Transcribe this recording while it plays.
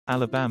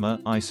Alabama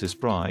ISIS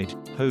bride,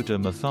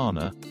 Hoda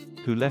Muthana,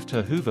 who left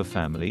her Hoover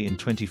family in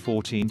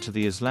 2014 to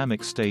the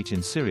Islamic State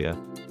in Syria,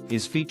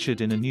 is featured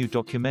in a new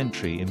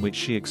documentary in which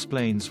she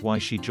explains why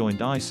she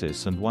joined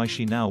ISIS and why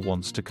she now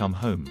wants to come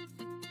home.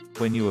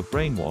 When you are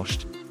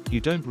brainwashed,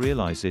 you don't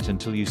realize it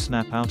until you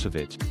snap out of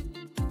it.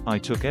 I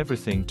took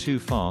everything too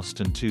fast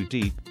and too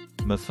deep,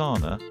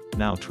 Muthana,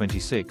 now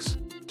 26,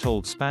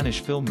 told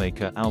Spanish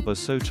filmmaker Alba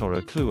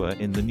Sotorio Clua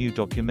in the new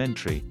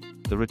documentary,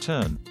 The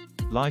Return: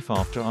 Life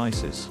After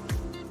ISIS.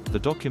 The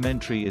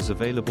documentary is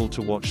available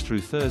to watch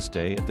through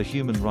Thursday at the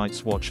Human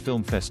Rights Watch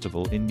Film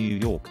Festival in New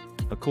York,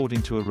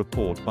 according to a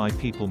report by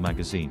People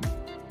magazine.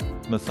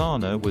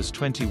 Muthana was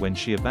 20 when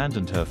she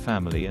abandoned her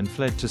family and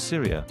fled to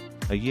Syria,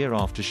 a year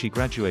after she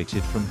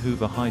graduated from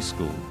Hoover High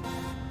School.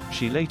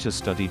 She later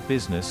studied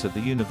business at the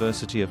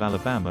University of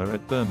Alabama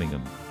at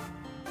Birmingham.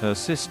 Her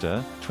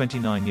sister,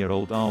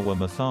 29-year-old Arwa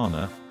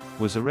Muthana,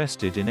 was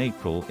arrested in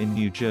April in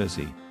New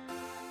Jersey.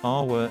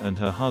 Arwa and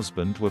her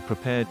husband were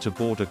prepared to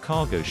board a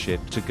cargo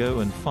ship to go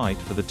and fight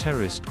for the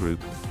terrorist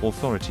group,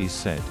 authorities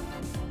said.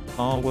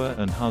 Arwa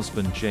and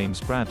husband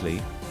James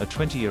Bradley, a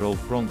 20-year-old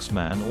Bronx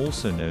man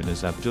also known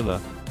as Abdullah,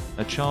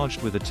 are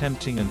charged with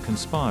attempting and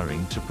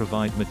conspiring to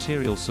provide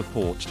material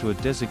support to a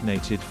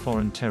designated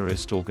foreign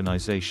terrorist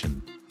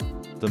organization.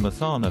 The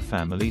Muthana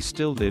family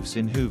still lives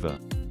in Hoover.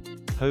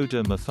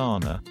 Hoda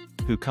Muthana,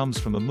 who comes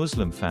from a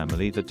Muslim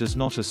family that does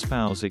not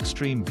espouse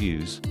extreme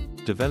views,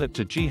 developed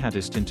a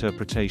jihadist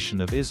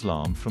interpretation of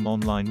Islam from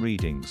online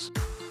readings.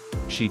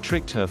 She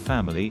tricked her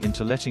family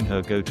into letting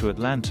her go to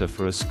Atlanta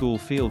for a school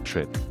field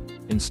trip,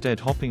 instead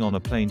hopping on a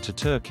plane to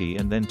Turkey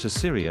and then to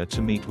Syria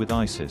to meet with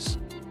ISIS.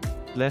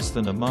 Less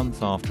than a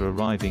month after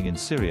arriving in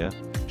Syria,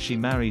 she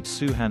married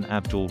Suhan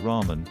Abdul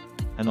Rahman,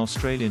 an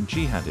Australian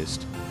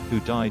jihadist, who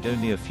died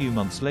only a few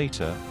months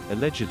later,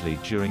 allegedly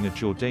during a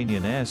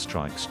Jordanian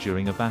airstrikes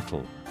during a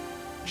battle.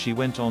 She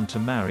went on to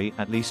marry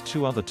at least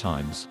 2 other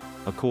times,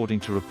 according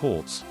to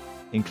reports,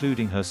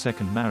 including her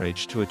second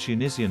marriage to a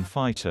Tunisian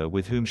fighter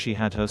with whom she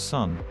had her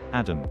son,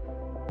 Adam.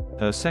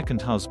 Her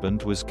second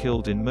husband was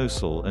killed in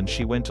Mosul and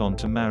she went on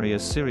to marry a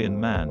Syrian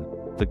man,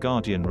 The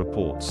Guardian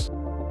reports.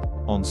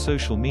 On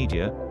social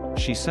media,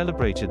 she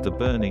celebrated the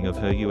burning of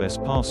her US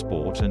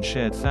passport and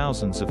shared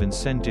thousands of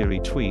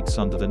incendiary tweets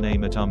under the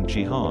name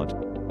Jihad,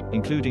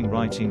 including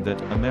writing that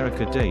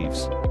America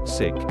Daves,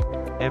 sick.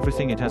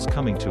 Everything it has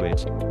coming to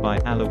it, by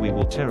Allah we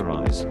will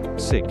terrorize,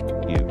 sick,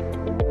 you.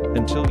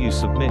 Until you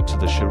submit to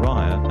the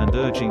Sharia and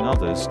urging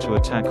others to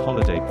attack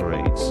holiday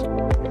parades.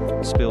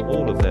 Spill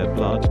all of their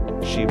blood,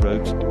 she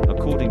wrote,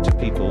 according to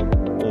People,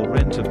 or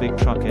rent a big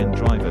truck and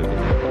drive over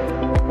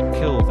them.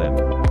 Kill them.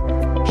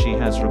 She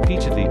has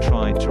repeatedly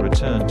tried to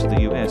return to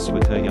the US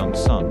with her young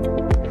son,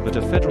 but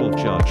a federal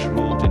judge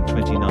ruled in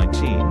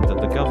 2019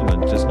 that the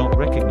government does not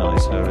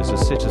recognize her as a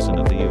citizen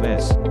of the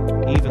US,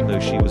 even though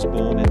she was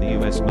born in the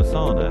US.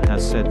 Muthana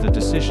has said the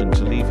decision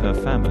to leave her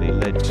family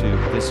led to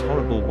this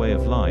horrible way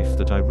of life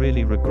that I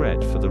really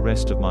regret for the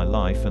rest of my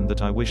life and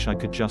that I wish I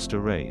could just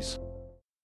erase.